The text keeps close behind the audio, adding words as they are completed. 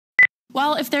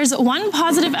Well, if there's one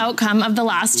positive outcome of the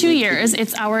last 2 years,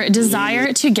 it's our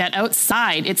desire to get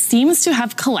outside. It seems to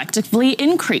have collectively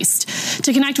increased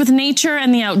to connect with nature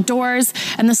and the outdoors.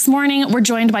 And this morning, we're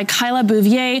joined by Kyla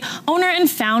Bouvier, owner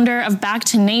and founder of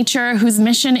Back2Nature, whose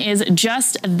mission is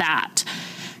just that.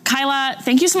 Kyla,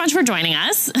 thank you so much for joining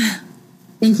us.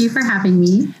 Thank you for having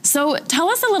me. So tell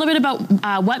us a little bit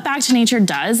about what Back2Nature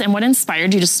does and what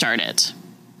inspired you to start it.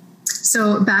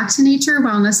 So Back2Nature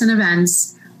Wellness and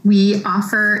Events, we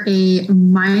offer a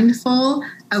mindful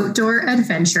outdoor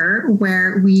adventure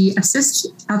where we assist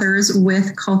others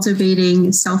with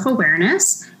cultivating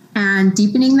self-awareness and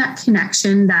deepening that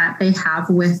connection that they have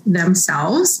with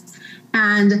themselves.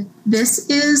 And this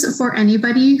is for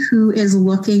anybody who is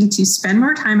looking to spend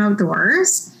more time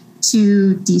outdoors,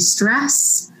 to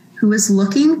de-stress, who is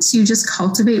looking to just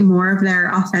cultivate more of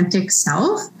their authentic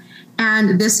self.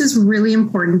 And this is really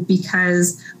important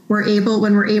because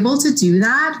when we're able to do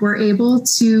that, we're able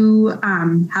to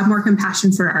have more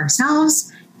compassion for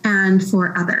ourselves and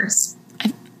for others.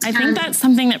 I think that's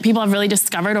something that people have really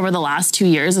discovered over the last 2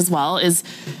 years as well, is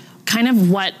kind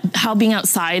of how being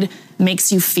outside makes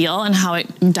you feel and how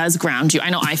it does ground you.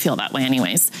 I know I feel that way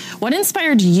anyways. What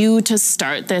inspired you to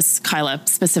start this, Kyla,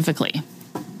 specifically?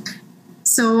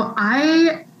 So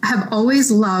I have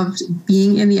always loved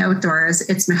being in the outdoors.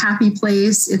 It's my happy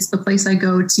place. It's the place I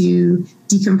go to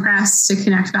decompress, to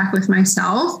connect back with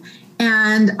myself.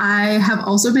 And I have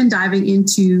also been diving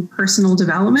into personal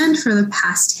development for the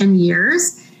past 10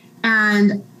 years.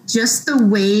 And just the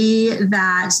way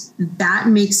that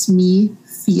makes me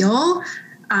feel,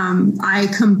 I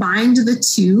combined the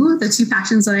two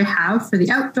passions that I have for the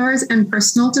outdoors and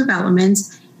personal development.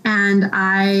 And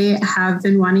I have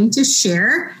been wanting to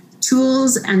share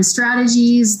tools and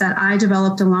strategies that I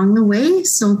developed along the way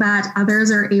so that others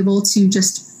are able to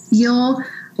just feel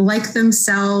like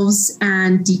themselves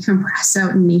and decompress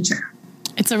out in nature.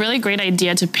 It's a really great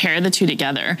idea to pair the two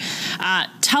together.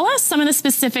 Tell us some of the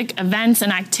specific events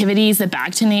and activities that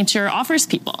Back2Nature offers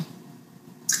people.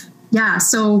 Yeah,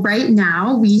 so right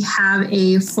now we have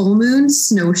a full moon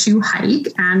snowshoe hike,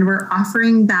 and we're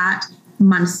offering that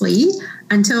monthly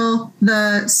until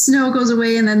the snow goes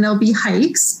away, and then there'll be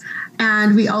hikes.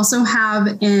 And we also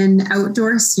have an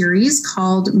outdoor series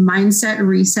called Mindset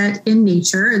Reset in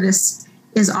Nature. This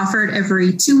is offered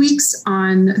every 2 weeks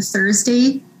on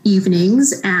Thursday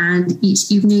evenings, and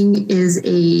each evening is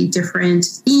a different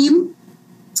theme.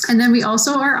 And then we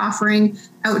also are offering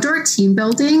outdoor team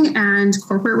building and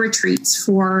corporate retreats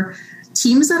for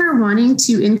teams that are wanting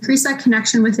to increase that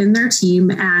connection within their team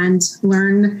and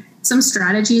learn some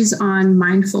strategies on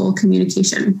mindful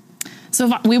communication. So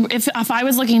if I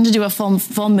was looking to do a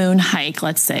full moon hike,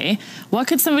 let's say, what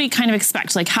could somebody kind of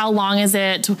expect? Like, how long is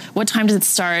it? What time does it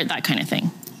start? That kind of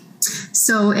thing.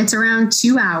 So it's around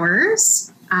 2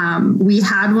 hours. We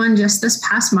had one just this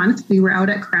past month. We were out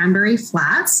at Cranberry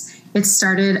Flats. It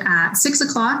started at 6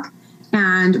 o'clock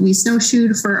and we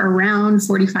snowshoed for around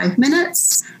 45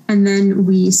 minutes. And then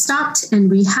we stopped and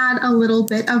we had a little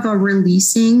bit of a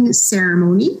releasing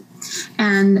ceremony.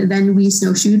 And then we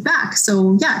snowshoed back.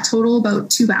 So yeah, total about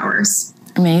 2 hours.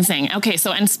 Amazing. Okay,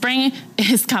 so and spring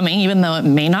is coming, even though it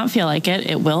may not feel like it,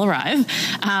 it will arrive.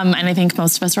 And I think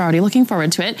most of us are already looking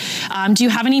forward to it. Do you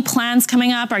have any plans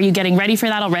coming up? Are you getting ready for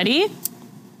that already?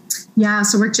 Yeah,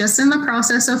 so we're just in the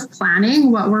process of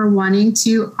planning what we're wanting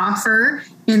to offer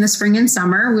in the spring and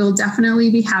summer. We'll definitely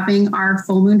be having our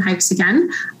full moon hikes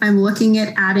again. I'm looking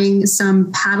at adding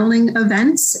some paddling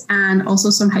events and also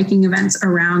some hiking events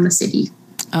around the city.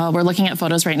 We're looking at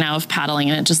photos right now of paddling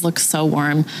and it just looks so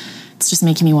warm. It's just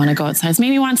making me want to go outside. It's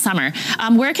making me want summer.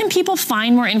 Where can people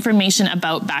find more information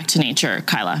about Back2Nature,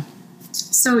 Kyla?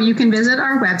 So you can visit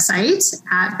our website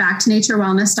at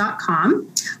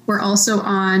back2naturewellness.com. We're also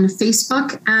on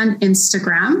Facebook and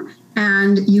Instagram.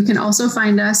 And you can also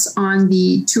find us on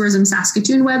the Tourism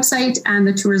Saskatoon website and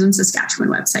the Tourism Saskatchewan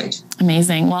website.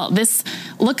 Amazing. Well, this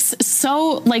looks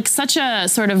so like such a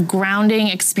sort of grounding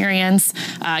experience.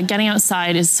 Getting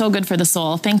outside is so good for the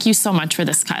soul. Thank you so much for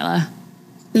this, Kyla.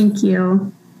 Thank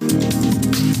you.